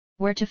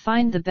Where to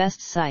find the best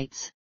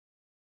sites.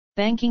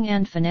 Banking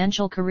and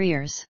financial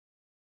careers.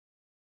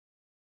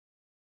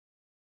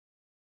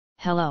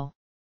 Hello.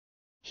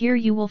 Here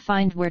you will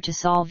find where to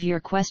solve your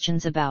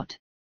questions about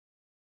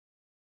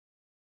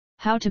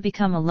how to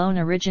become a loan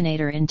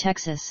originator in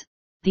Texas.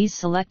 These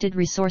selected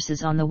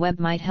resources on the web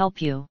might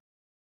help you.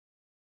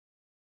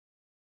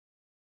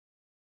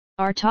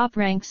 Our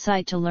top-ranked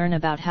site to learn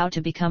about how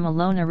to become a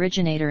loan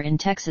originator in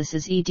Texas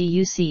is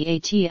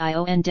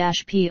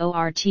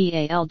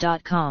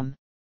education-portal.com.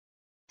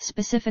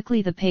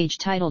 Specifically the page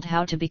titled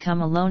How to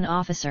Become a Loan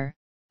Officer,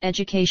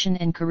 Education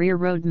and Career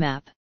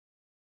Roadmap.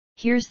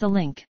 Here's the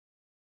link.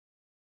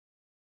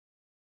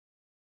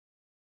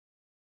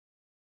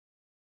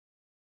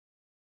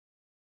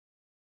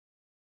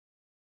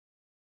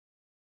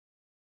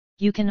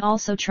 You can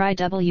also try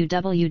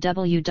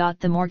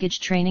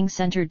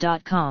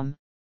www.themortgagetrainingcenter.com,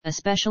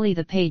 especially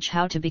the page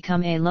How to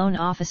Become a Loan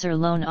Officer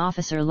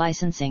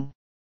Licensing.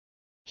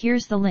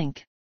 Here's the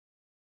link.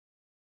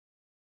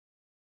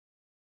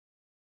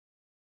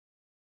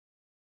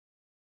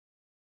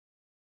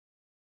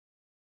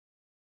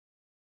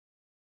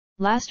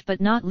 Last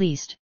but not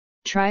least,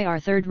 try our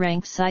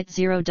third-ranked site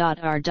 0.r.msn.com.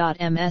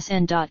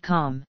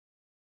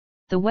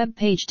 The web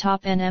page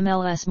top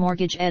NMLS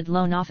Mortgage Ed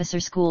Loan Officer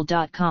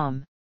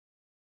School.com.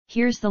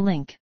 Here's the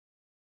link.